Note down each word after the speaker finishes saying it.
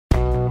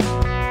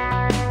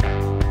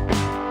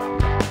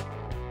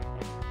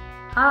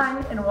Hi,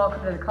 and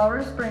welcome to the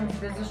Colorado Springs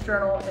Business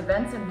Journal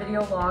events and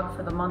video log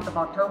for the month of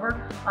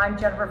October. I'm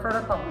Jennifer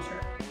Furta, publisher.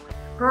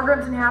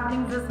 Programs and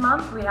happenings this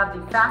month, we have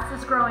the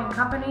fastest growing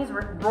companies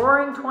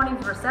Roaring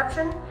 20s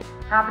reception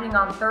happening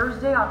on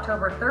Thursday,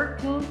 October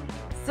 13th,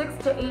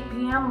 6 to 8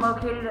 p.m.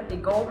 located at the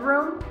Gold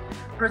Room.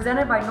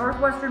 Presented by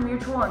Northwestern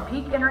Mutual and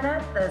Peak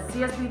Internet, the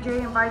CSBJ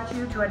invites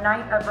you to a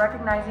night of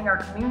recognizing our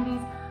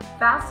community's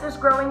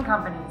fastest growing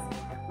companies.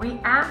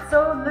 We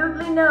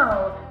absolutely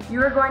know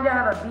you are going to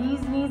have a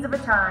bee's knees of a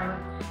time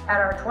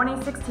at our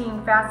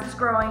 2016 Fastest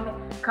Growing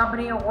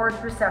Company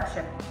Awards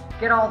reception.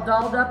 Get all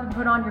dolled up and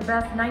put on your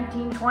best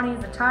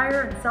 1920s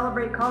attire and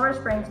celebrate Colorado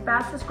Springs'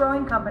 fastest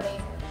growing companies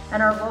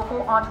and our local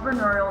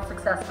entrepreneurial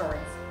success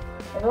stories.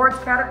 Awards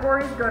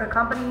categories go to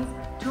companies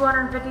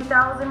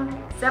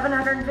 $250,000,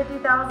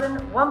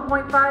 $750,000,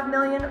 $1.5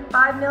 million,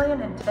 $5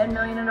 million, and $10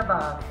 million and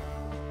above.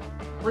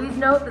 Please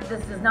note that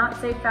this does not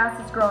say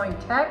fastest growing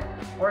tech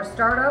or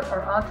startup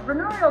or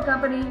entrepreneurial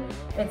company.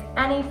 It's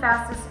any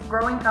fastest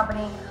growing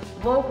company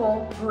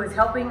local who is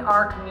helping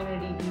our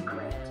community be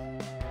great.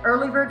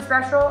 Early bird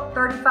special,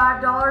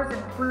 $35,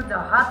 includes a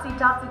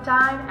hotsy-totsy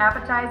time,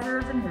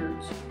 appetizers, and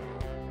hooch.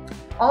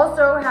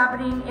 Also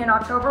happening in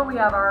October, we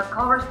have our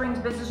Colorado Springs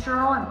Business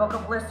Journal and Book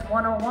of Lists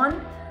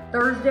 101,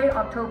 Thursday,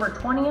 October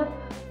 20th,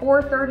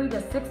 4:30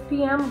 to 6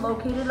 p.m.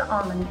 located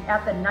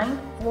at the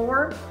 9th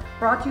floor.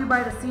 Brought to you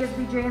by the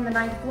CSBJ in the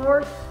 9th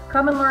floor.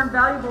 Come and learn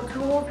valuable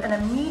tools and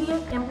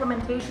immediate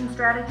implementation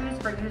strategies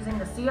for using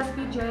the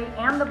CSBJ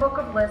and the Book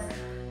of Lists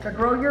to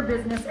grow your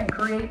business and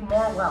create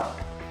more wealth.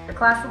 The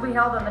class will be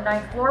held on the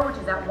 9th floor, which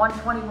is at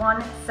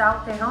 121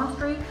 South Tejon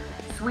Street,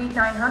 Suite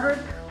 900.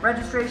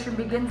 Registration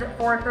begins at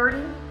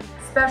 4:30.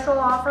 Special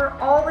offer,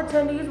 all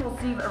attendees will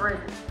receive a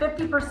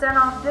 50%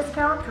 off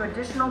discount to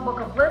additional Book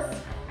of Lists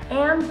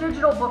and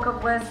digital Book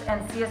of Lists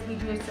and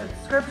CSBJ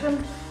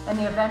subscriptions, and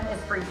the event is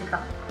free to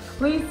come.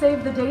 Please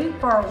save the date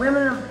for our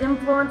Women of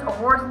Influence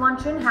Awards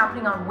Luncheon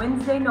happening on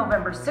Wednesday,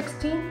 November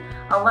 16th,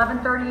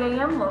 11:30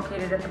 a.m.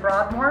 located at the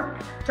Broadmoor.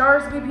 To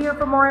RSVP or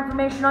for more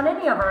information on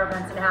any of our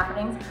events and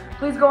happenings,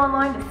 please go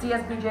online to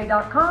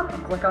csbj.com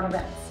and click on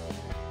events.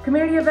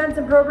 Community events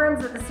and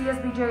programs that the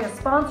CSBJ is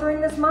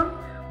sponsoring this month.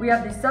 We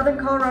have the Southern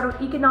Colorado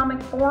Economic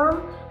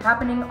Forum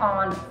happening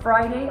on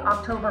Friday,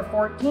 October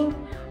 14th.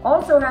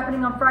 Also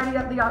happening on Friday,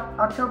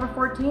 October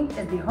 14th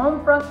is the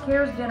Homefront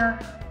Cares Dinner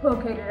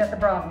located at the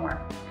Broadmoor.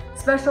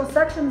 Special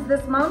sections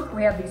this month,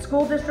 we have the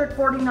School District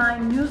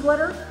 49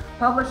 newsletter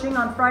publishing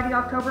on Friday,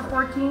 October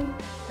 14th,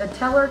 the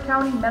Teller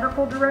County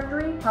Medical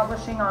Directory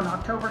publishing on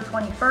October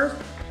 21st,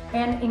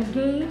 and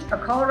Engage, a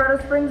Colorado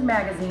Springs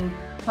magazine,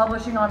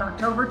 publishing on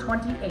October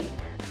 28th.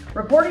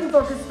 Reporting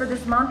focus for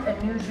this month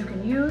and news you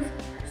can use: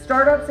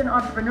 startups and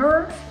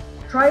entrepreneurs,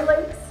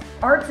 Tri-Lakes,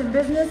 arts and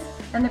business,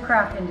 and the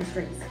craft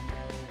industries.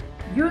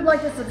 If you would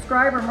like to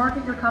subscribe or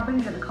market your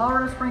company to the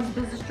Colorado Springs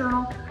Business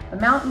Journal, the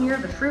Mountaineer,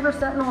 the Schriever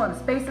Sentinel, or the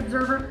Space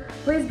Observer,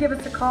 please give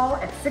us a call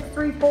at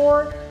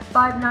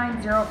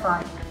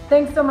 634-5905.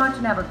 Thanks so much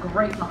and have a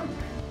great month.